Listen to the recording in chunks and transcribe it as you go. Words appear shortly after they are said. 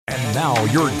And now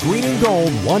your Green and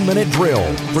Gold 1-minute drill,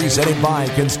 presented by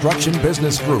Construction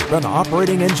Business Group and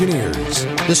Operating Engineers.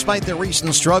 Despite their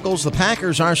recent struggles, the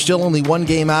Packers are still only one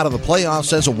game out of the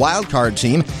playoffs as a wild card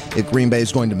team. If Green Bay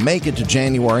is going to make it to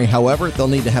January, however, they'll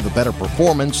need to have a better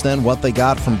performance than what they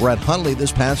got from Brett Hundley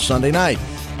this past Sunday night.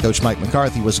 Coach Mike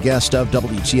McCarthy was a guest of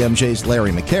WTMJ's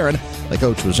Larry McCarron. The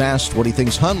coach was asked what he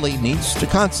thinks Hundley needs to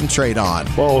concentrate on.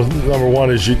 Well, number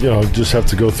one is you just have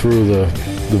to go through the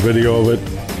video of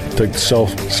it, take the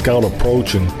self-scout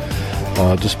approach, and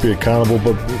just be accountable,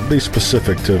 but be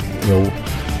specific to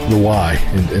the why,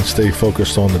 and stay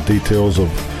focused on the details of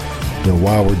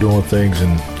why we're doing things,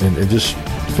 and just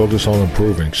focus on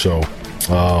improving. So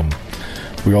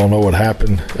we all know what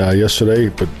happened yesterday,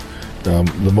 but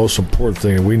the most important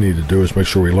thing we need to do is make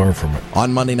sure we learn from it.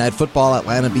 On Monday Night Football,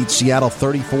 Atlanta beats Seattle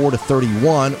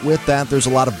 34-31. With that, there's a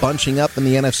lot of bunching up in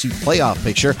the NFC playoff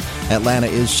picture. Atlanta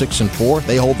is 6-4.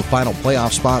 They hold the final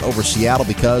playoff spot over Seattle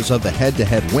because of the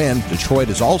head-to-head win. Detroit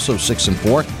is also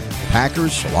 6-4.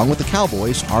 Packers, along with the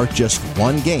Cowboys, are just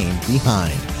one game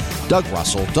behind. Doug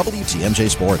Russell, WTMJ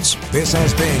Sports. This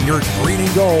has been your Green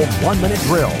and Gold 1-minute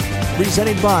drill,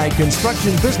 presented by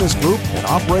Construction Business Group and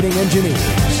Operating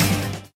Engineers.